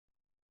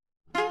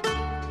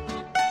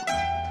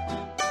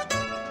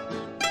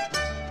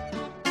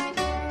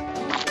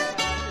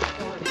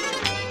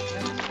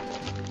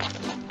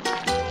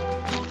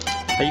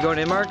Are you going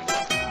in, Mark?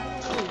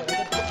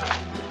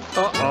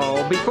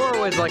 Uh-oh. Before it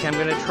was like, I'm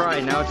gonna try.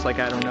 Now it's like,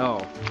 I don't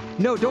know.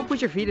 No, don't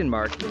put your feet in,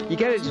 Mark. You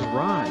gotta just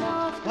run.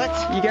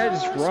 What? You gotta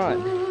just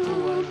run.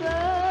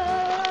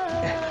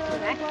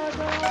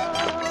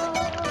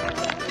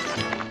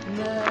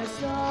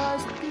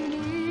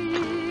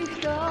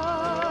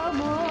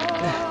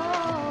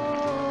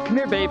 Come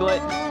here, Babelet.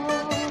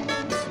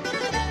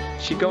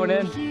 She going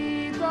in?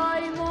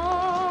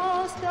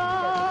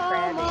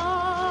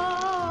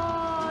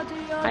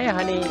 Hi,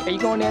 honey. Are you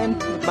going in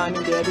with Mommy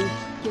and Daddy?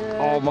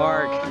 Oh,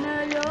 Mark.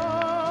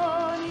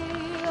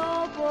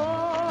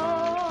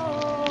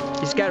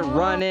 He's got to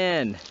run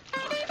in.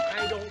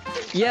 I don't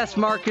think Yes,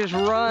 Marcus,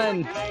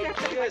 run.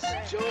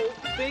 Yes, Joe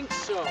thinks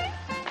so.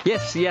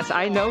 Yes, yes,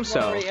 I know so.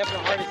 I'm already having a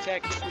heart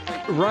attack.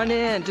 Run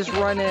in. Just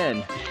run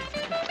in.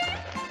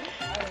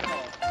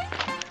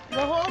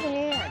 The whole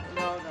hand.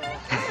 No.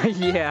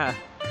 Yeah.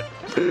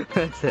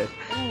 That's it.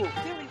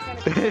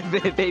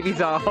 Baby's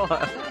all.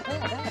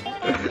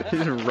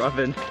 He's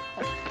rubbing.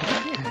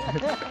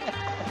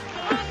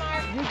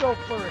 You go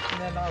first,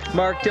 and then I'll.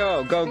 Mark, go.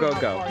 You're gonna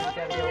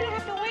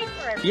have to wait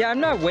for it. Yeah, I'm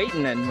not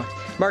waiting then.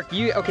 Mark,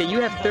 you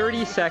have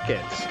 30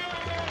 seconds.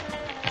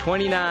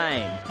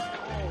 29.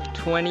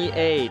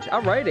 28.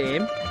 All right,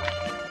 Aim.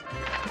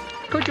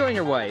 Go join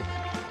your wife.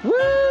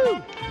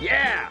 Woo!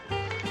 Yeah!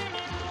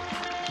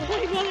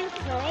 Wait, another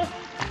girl.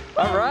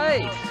 All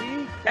right.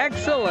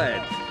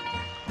 Excellent.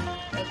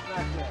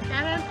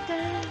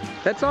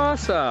 That's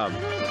awesome.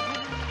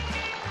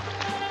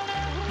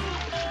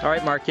 All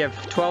right, Mark, you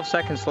have 12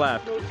 seconds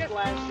left.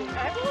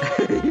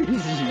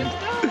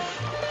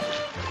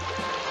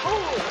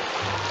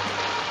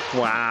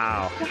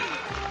 Wow.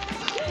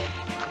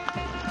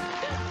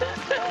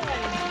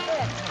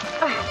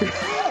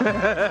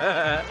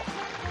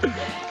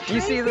 Do you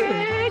see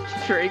the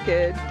shrink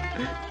it?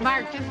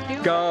 Mark, just do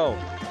it. Go.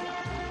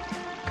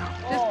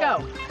 Just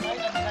go.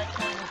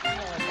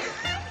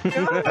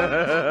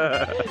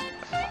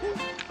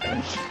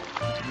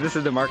 This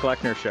is the Mark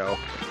Lechner show.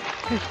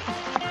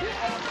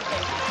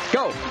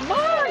 Go.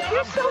 Mark,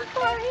 you're so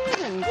far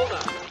in. Hold on.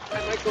 I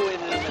might go in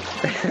a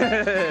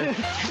minute.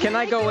 Can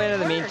I go in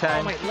the Oh,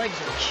 meantime? my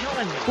legs are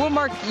killing me. Well,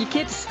 Mark, you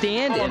can't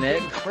stand in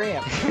it.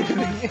 Cramp.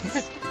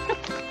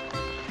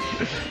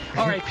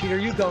 All right, Peter,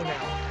 you go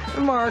now.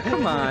 Mark,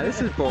 come on.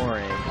 This is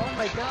boring. Oh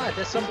my God,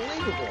 that's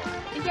unbelievable.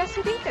 Yes,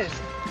 it is.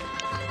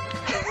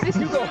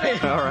 You go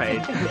ahead. All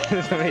right.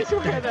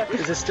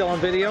 Is this still on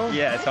video?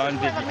 Yeah, it's on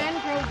Where the video.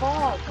 men throw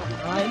balls.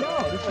 I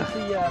know. This is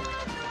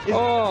the.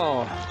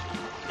 Oh.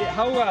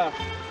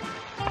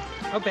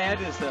 How bad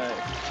is should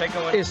I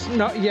go in? It's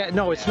not. Yeah,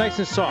 no. It's nice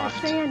and soft.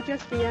 Sand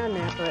just beyond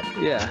that, but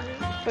Yeah.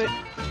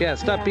 Yeah.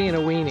 Stop Yeah. being a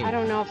weenie. I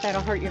don't know if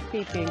that'll hurt your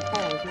feet being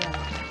cold. Yeah.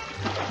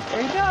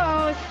 There he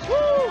goes.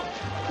 Woo!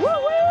 Woo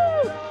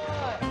woo!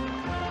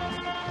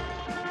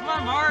 Come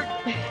on, Mark.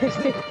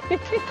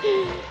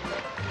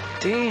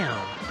 Damn.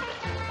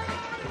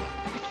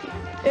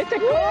 It's a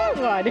cold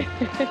one.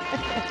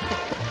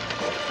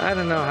 I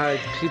don't know how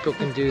people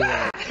can do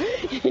that.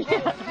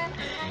 Yeah.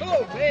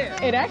 Oh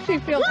man. It actually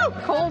feels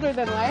colder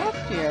than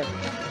last year.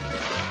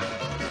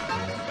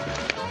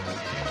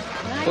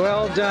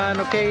 Well done.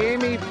 Okay,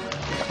 Amy.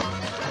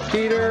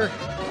 Peter.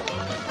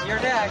 You're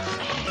next.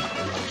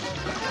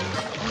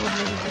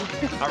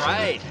 All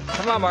right.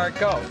 Come on, Mark,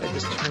 go. I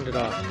just turned it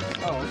off.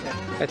 Oh, okay.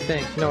 I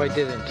think. No, I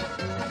didn't.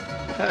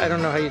 I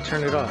don't know how you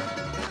turn it off.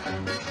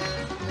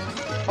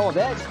 Oh,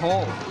 that's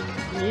cold.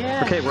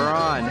 Yeah. Okay, we're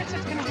on. What's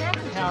gonna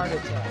happen? Heart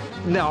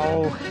attack.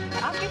 No.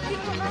 I'll get you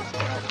to the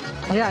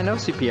hospital. Yeah, I know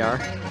CPR.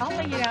 I'll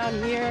lay you down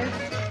here.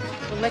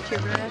 We'll let you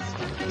rest.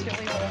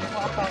 Tilly will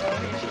walk all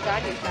over you. She's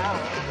on your towel.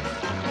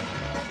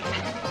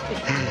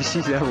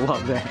 She's gonna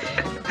love that.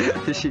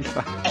 She's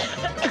fine.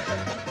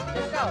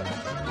 Let's go.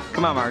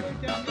 Come on, Mark.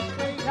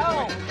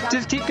 No.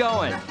 Just keep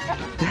going.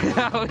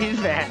 Oh, he's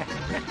back.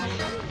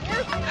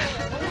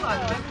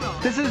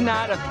 This is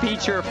not a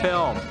feature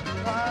film.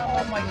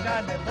 Oh my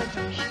God, my legs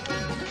are.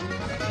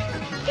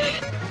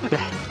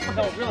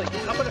 No, really.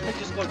 How about if I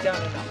just go down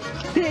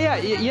enough? Yeah,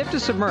 you have to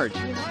submerge.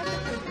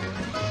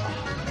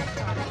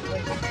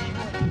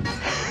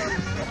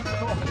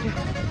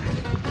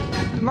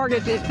 Mark, I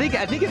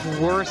think it's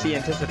worse the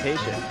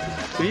anticipation.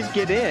 If you just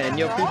get in,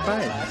 you'll be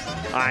fine.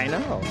 I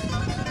know.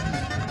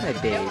 Hi,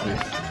 baby.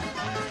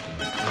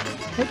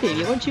 Hey,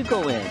 baby, why don't you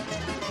go in?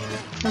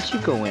 Why don't you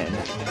go in?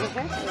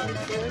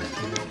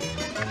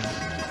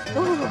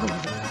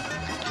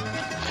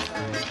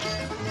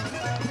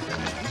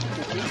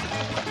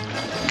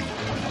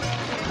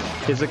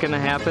 Is it gonna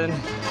happen?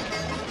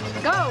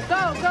 Go,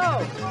 go,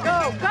 go.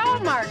 Go, go,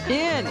 Mark.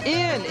 In.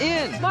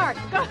 Mark,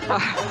 go.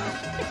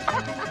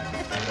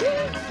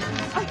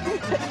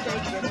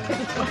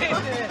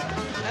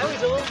 That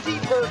was a little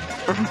deeper.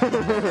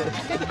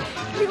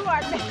 You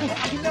are mad.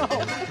 I know.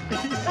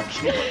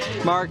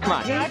 Mark, come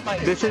on.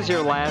 This is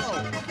your last.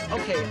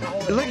 Okay.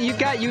 Look,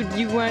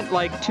 you went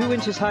like 2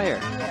 inches higher.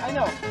 I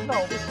know.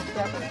 No, this is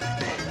definitely.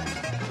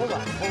 Hold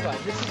on.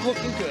 This is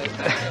looking good.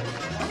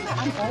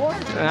 I'm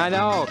bored. I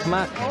know. Come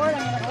on. Bored.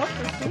 I'm gonna go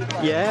for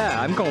speedway.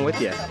 Yeah, I'm going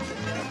with you. All right,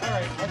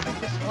 I think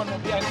this one will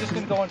be. I'm just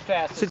gonna go on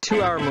fast. It's a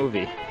 2-hour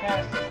movie.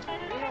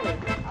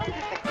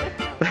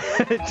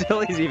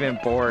 Jilly's even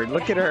bored.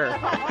 Look at her.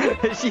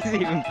 She's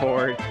even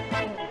bored.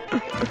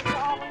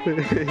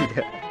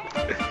 Yeah.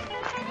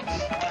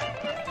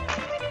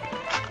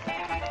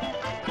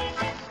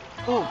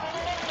 Oh.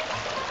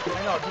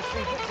 I know, just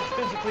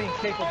physically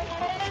incapable.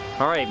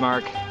 All right,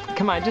 Mark.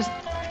 Come on, just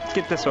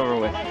get this over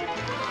with.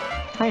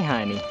 Hi,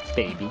 honey,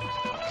 baby.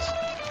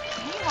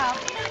 Meanwhile,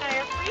 Peter and I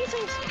are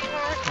freezing,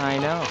 sweetheart. I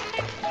know.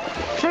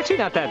 It's actually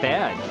not that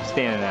bad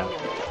standing up.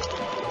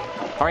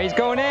 All right, he's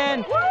going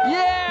in.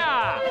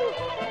 Yeah!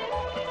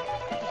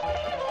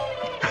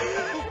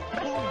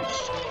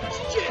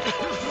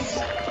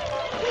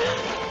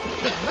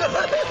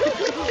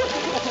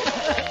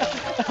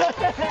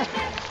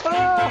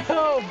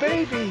 Oh,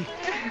 baby!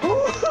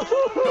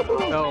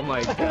 Oh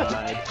my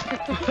God!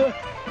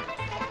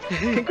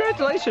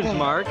 Congratulations,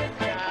 Mark.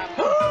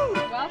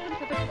 Welcome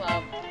to the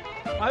club.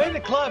 I'm in the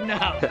club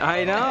now.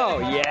 I know.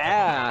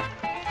 Yeah.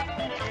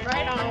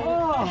 Right on.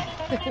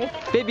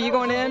 Oh, Baby, you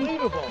going in?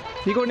 unbelievable.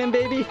 You going in,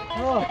 baby?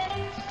 Oh,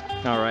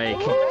 All right.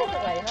 Right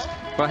away,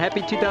 huh? Well,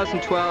 happy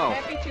 2012.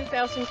 Happy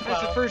 2012.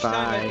 that's the first time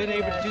Bye. I've been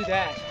able to do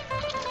that.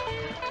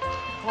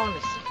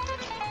 Honestly.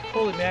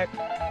 Holy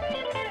mackerel.